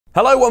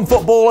Hello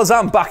Onefootballers,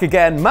 I'm back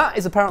again. Matt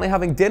is apparently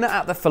having dinner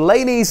at the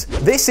Fellaini's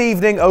this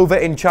evening over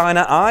in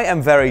China. I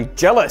am very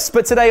jealous.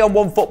 But today on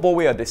Onefootball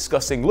we are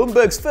discussing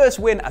Ljungberg's first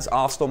win as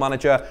Arsenal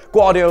manager,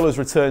 Guardiola's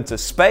return to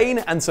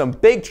Spain, and some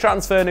big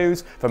transfer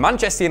news for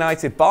Manchester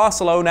United,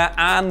 Barcelona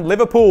and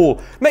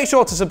Liverpool. Make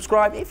sure to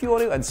subscribe if you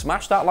want to and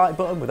smash that like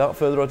button. Without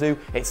further ado,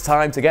 it's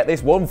time to get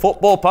this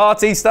Onefootball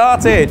party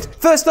started.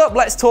 First up,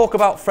 let's talk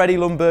about Freddie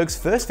Ljungberg's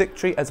first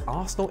victory as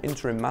Arsenal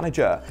interim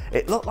manager.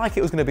 It looked like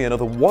it was going to be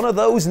another one of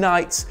those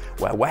nights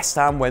where West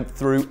Ham went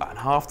through at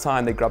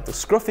half-time. They grabbed a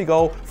scruffy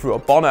goal through a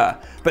Bonner.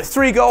 But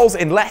 3 goals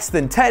in less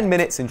than 10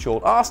 minutes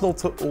ensured Arsenal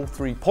took all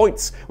 3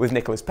 points, with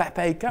Nicolas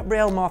Pepe,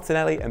 Gabriel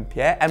Martinelli and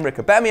Pierre-Emerick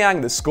Aubameyang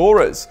the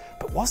scorers.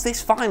 But was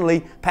this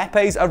finally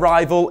Pepe's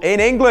arrival in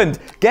England?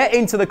 Get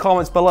into the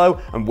comments below,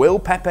 and will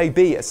Pepe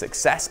be a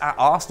success at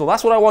Arsenal?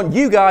 That's what I want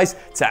you guys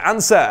to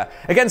answer.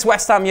 Against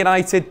West Ham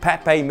United,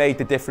 Pepe made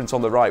the difference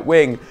on the right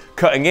wing,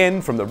 cutting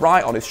in from the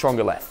right on his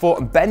stronger left foot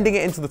and bending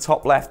it into the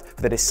top left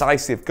for the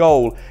decisive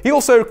goal. He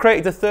also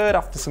created a third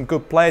after some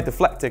good play, a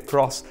deflected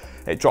cross.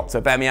 It dropped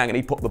to Aubameyang and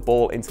he put the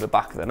ball into the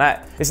back of the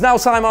net. It's now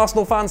time,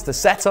 Arsenal fans, to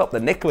set up the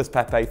Nicolas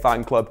Pepe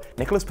fan club,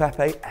 Nicolas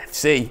Pepe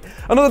FC.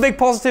 Another big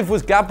positive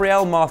was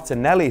Gabriel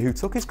Martinelli, who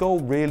took his goal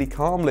really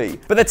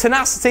calmly. But the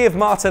tenacity of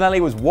Martinelli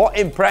was what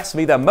impressed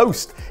me the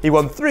most. He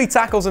won 3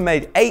 tackles and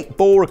made 8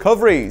 ball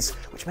recoveries,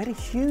 which made a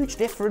huge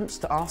difference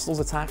to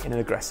Arsenal's attack in an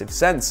aggressive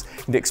sense.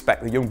 You'd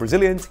expect the young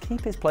Brazilian to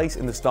keep his place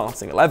in the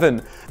starting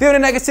 11. The only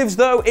negatives,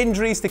 though,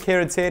 injuries to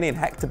Kieran Tierney and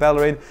Hector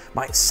Bellerin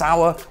might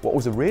sour what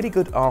was a really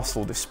good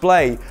Arsenal display.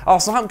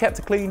 Arsenal haven't kept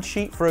a clean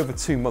sheet for over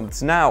 2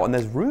 months now, and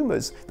there's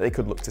rumours that they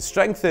could look to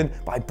strengthen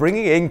by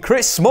bringing in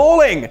Chris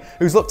Smalling,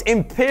 who's looked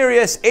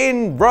imperious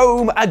in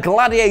Rome, a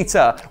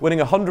gladiator, winning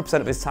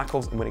 100% of his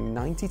tackles and winning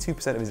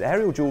 92% of his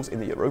aerial duels in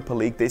the Europa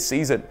League this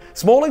season.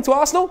 Smalling to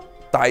Arsenal?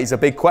 That is a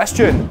big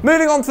question.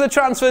 Moving on to the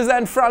transfers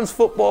then, France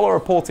Football are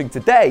reporting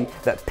today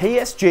that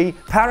PSG,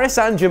 Paris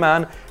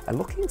Saint-Germain are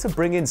looking to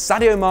bring in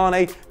Sadio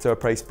Mane to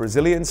replace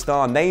Brazilian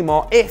star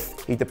Neymar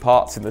if he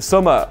departs in the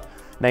summer.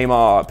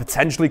 Neymar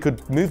potentially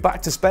could move back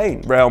to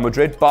Spain. Real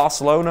Madrid,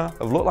 Barcelona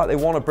have looked like they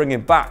want to bring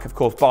him back. Of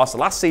course, Barca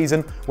last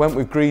season went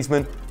with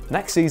Griezmann.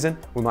 Next season,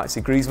 we might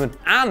see Griezmann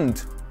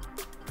and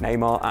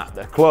Neymar at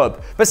the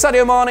club. But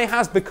Sadio Mane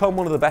has become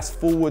one of the best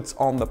forwards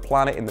on the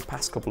planet in the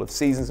past couple of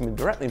seasons and been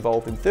directly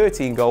involved in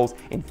 13 goals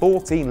in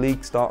 14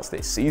 league starts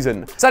this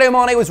season. Sadio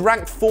Mane was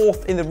ranked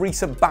 4th in the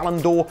recent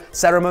Ballon d'Or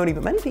ceremony,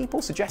 but many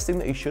people suggesting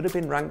that he should have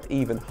been ranked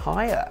even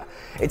higher.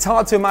 It's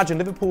hard to imagine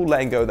Liverpool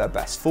letting go their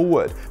best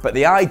forward, but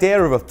the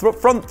idea of a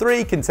front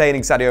 3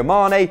 containing Sadio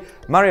Mane,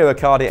 Mario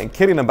Icardi and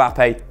Kylian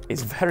Mbappe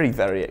is very,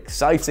 very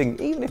exciting,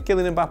 even if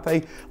Kylian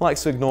Mbappe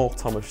likes to ignore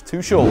Thomas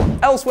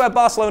Tuchel. Elsewhere,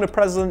 Barcelona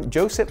president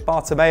Josep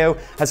Bartomeu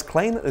has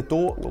claimed that the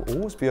door will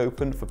always be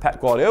open for Pep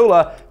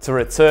Guardiola to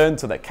return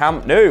to the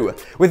Camp Nou.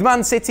 With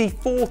Man City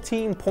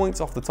 14 points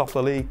off the top of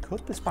the league,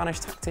 could the Spanish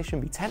tactician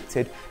be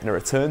tempted in a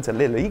return to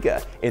La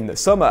Liga in the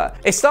summer?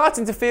 It's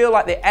starting to feel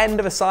like the end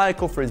of a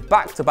cycle for his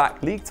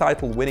back-to-back league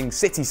title winning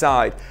City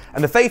side,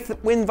 and the faith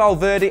in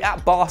Valverde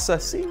at Barca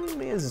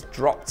seemingly has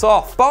dropped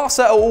off.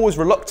 Barca are always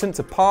reluctant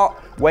to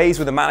part ways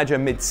with the manager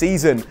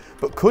mid-season,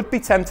 but could be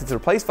tempted to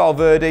replace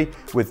Valverde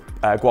with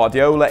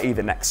Guardiola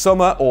either next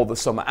summer or the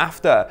summer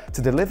after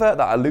to deliver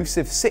that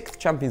elusive 6th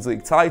Champions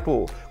League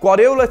title.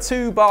 Guardiola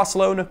to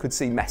Barcelona could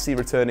see Messi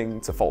returning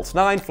to false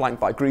 9, flanked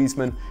by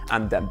Griezmann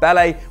and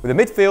Dembele, with a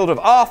midfield of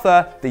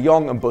Arthur, De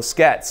Jong and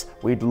Busquets.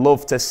 We'd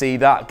love to see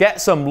that.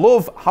 Get some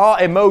love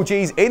heart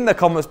emojis in the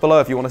comments below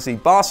if you want to see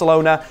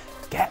Barcelona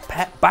get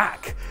Pep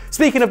back.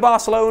 Speaking of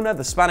Barcelona,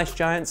 the Spanish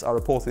Giants are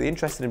reportedly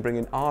interested in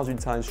bringing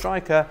Argentine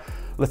striker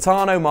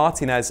Lautaro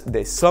Martinez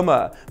this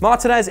summer.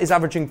 Martinez is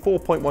averaging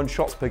 4.1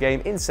 shots per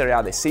game in Serie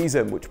A this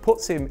season, which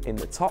puts him in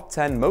the top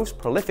 10 most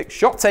prolific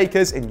shot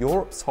takers in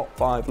Europe's top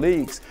 5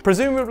 leagues.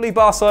 Presumably,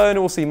 Barcelona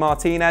will see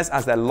Martinez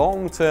as their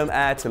long-term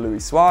heir to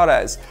Luis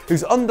Suarez,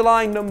 whose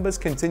underlying numbers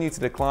continue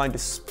to decline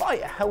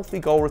despite a healthy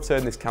goal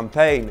return this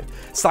campaign.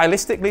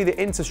 Stylistically,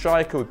 the Inter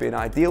striker would be an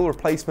ideal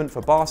replacement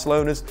for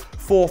Barcelona's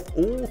 4th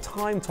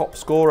all-time top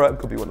scorer and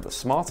could be one of the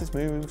smartest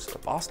moves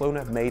that Barcelona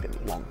have made in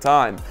a long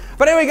time.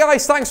 But anyway,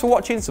 guys, thanks for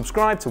watching.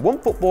 Subscribe to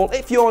Onefootball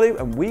if you're new,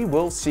 and we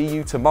will see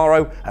you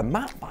tomorrow. And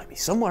Matt might be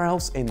somewhere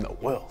else in the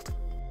world.